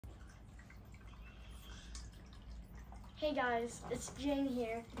Hey guys, it's Jane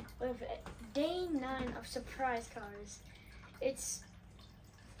here with day 9 of surprise cars.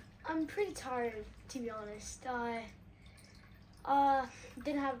 I'm pretty tired, to be honest. I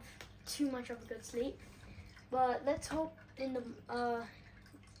didn't have too much of a good sleep, but let's hope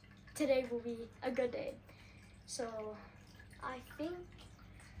today will be a good day. So I think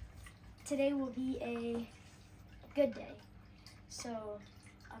today will be a good day. So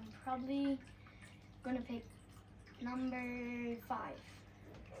I'm probably gonna pick number 5.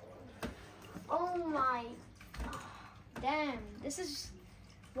 Oh my, damn, this is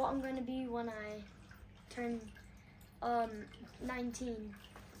what I'm gonna be when I turn 19.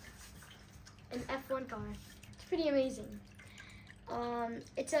 An F1 car. It's pretty amazing.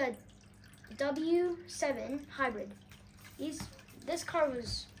 It's a W7 hybrid. This car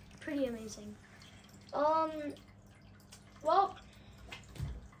was pretty amazing.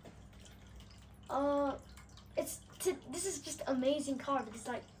 This is just amazing car because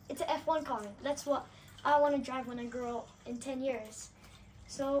it's an F1 car. That's what I want to drive when I grow up in 10 years.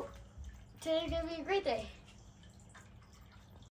 So today's gonna be a great day.